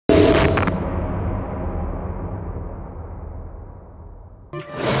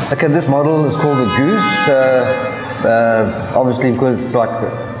Okay, this model is called the Goose. Obviously, because it's like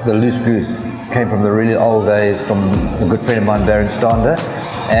the loose goose, came from the really old days from a good friend of mine, Baron Stander.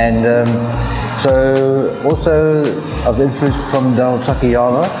 And so also I was influenced from Donald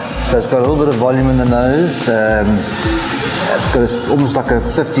Takayama. So it's got a little bit of volume in the nose. It's got almost like a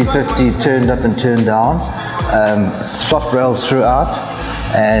 50-50 turned up and turned down. Soft rails throughout,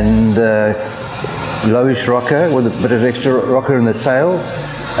 and lowish rocker with a bit of extra rocker in the tail.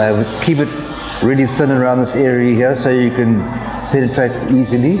 We keep it really thin around this area here so you can penetrate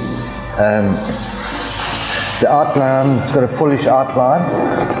easily. The outline, it's got a fullish outline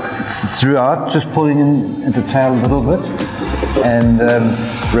throughout, just pulling into tail a little bit, and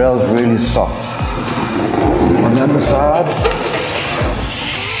rails really soft. On the other side,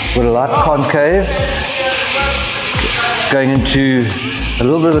 with a light concave, going into a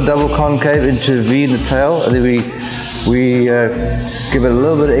little bit of a double concave into a V in the tail, and then we give it a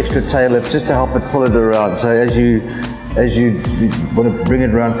little bit of extra tail lift just to help it pull it around. So as you want to bring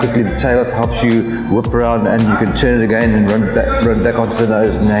it around quickly, the tail lift helps you whip around, and you can turn it again and run back onto the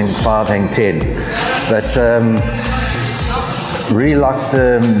nose and hang 5, hang 10. But really likes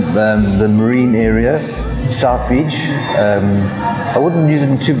the marine area, South Beach. I wouldn't use it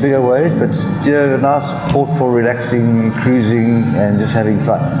in too big a ways, but just a nice port for relaxing, cruising, and just having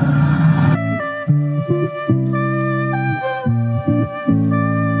fun.